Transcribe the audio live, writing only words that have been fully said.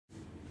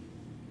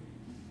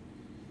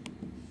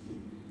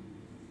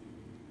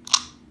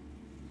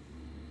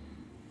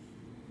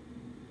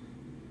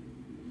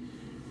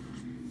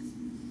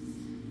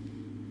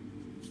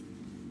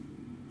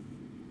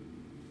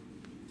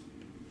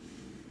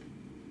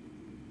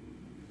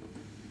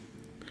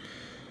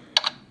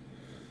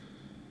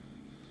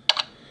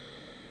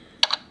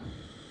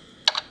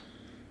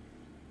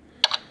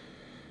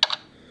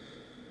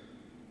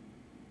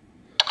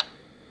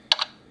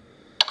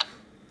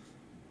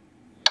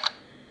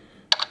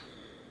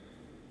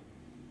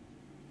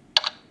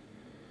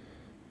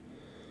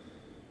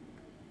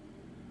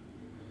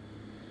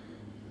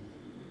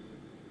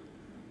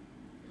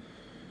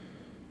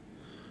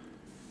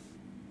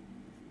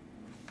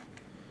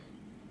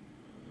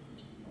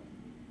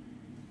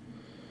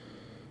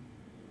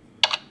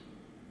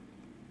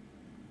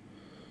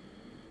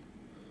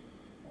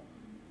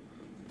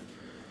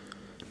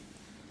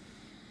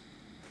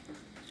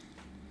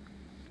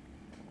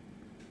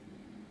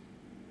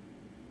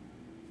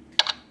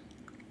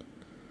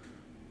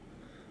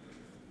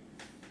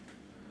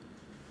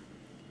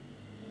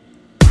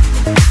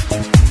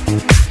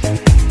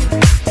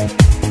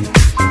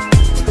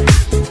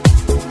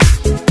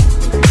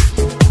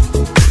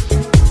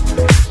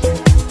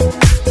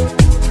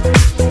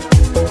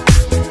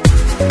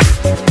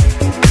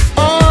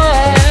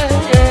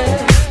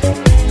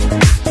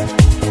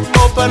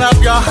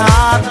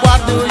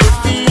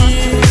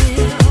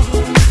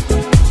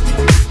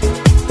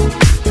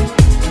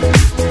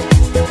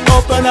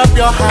up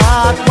your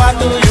heart, what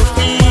do you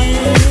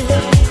feel?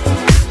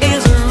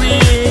 Is it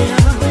real?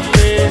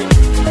 Yeah.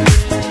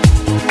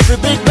 The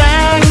Big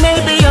Bang may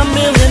be a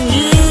million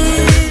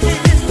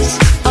years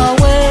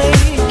away,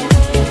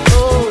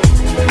 oh,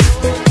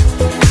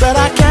 but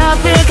I can't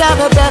think of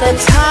a better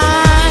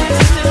time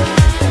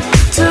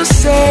to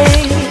say,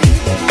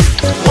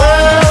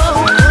 well,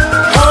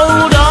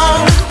 hold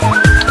on.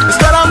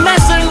 Instead of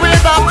messing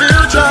with our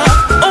future,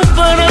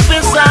 open up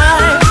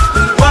inside.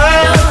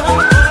 Well,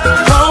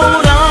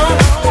 hold on.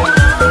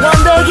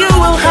 One day you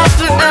will have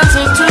to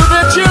answer to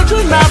the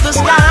children of the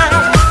sky.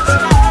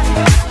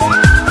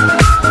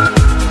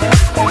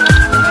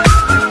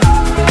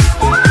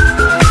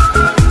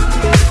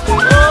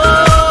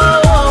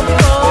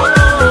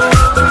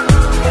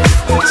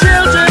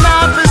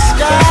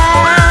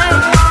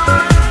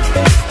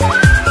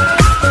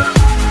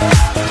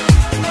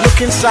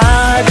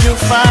 Inside you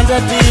find a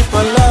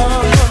deeper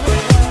love,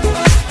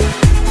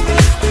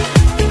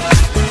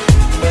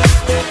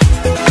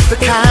 the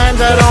kind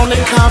that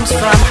only comes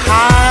from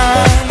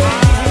high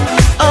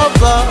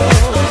above.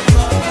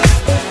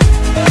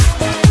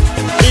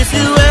 If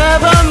you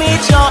ever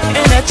meet your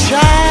inner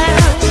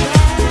child,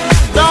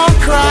 don't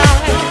cry,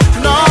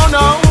 no,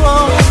 no.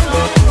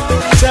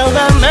 Tell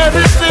them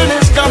everything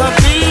is gonna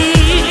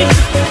be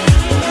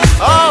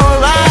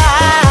alright.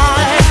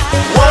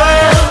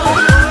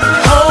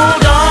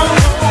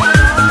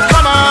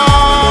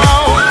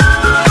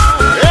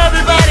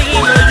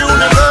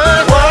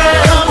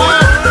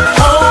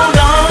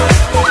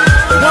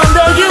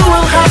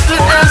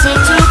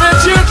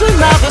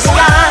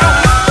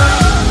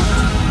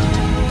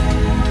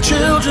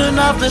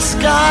 Of the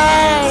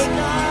sky,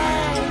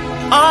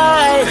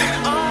 alright,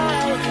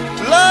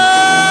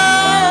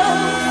 love,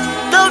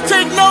 don't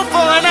take no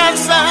for an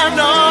answer,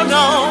 no,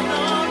 no,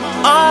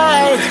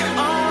 alright,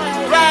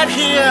 right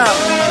here,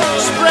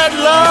 spread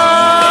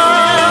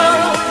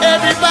love,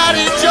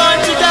 everybody join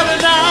together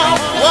now,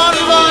 one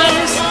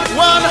voice,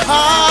 one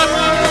heart,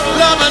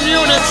 love and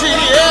unity,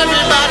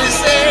 everybody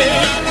say,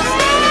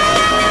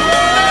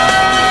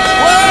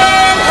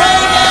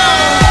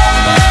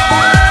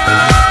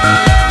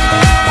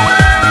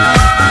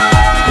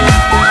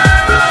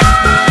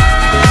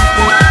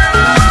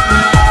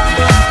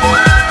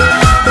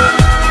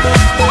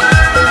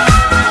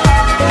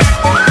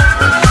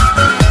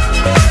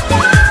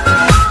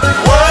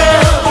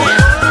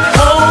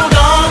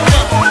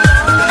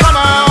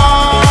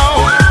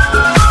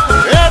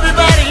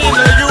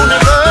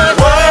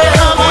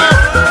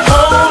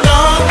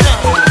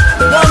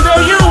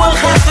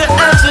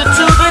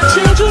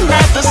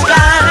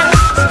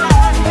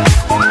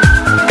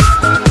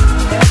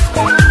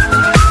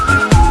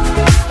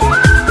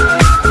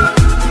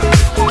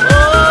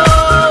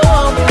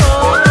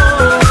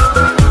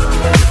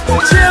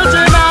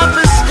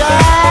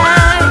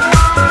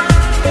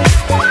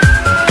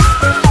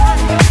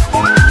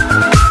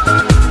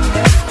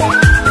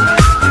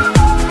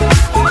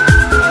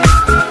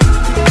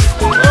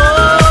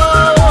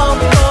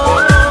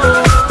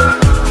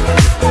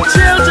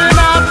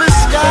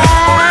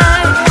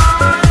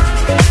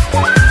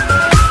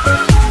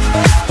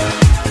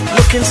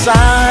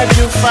 inside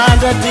you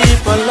find a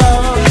deeper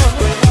love,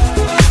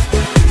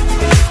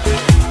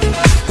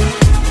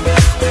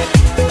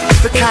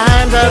 the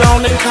kind that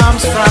only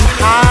comes from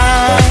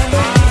high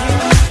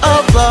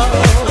above.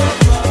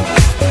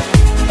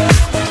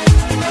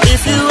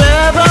 If you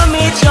ever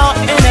meet your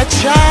inner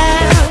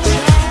child,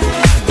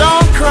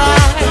 don't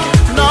cry,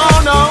 no,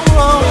 no.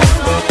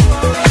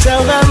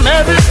 Tell them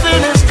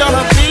everything is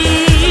gonna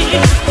be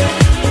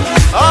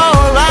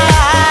alright.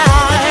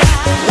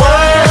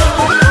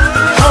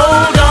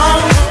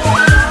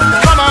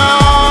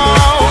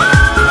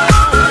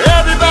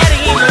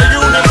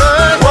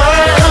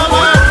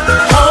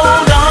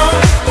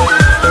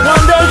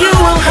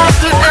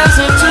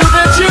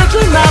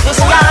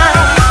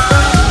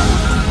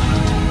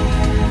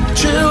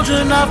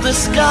 Of the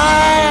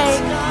sky,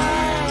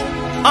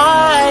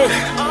 alright,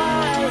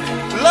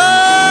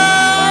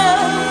 love,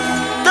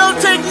 don't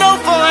take no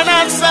for an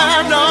answer,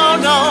 no,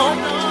 no,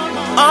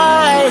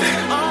 alright,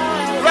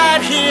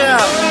 right here,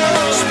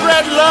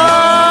 spread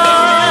love.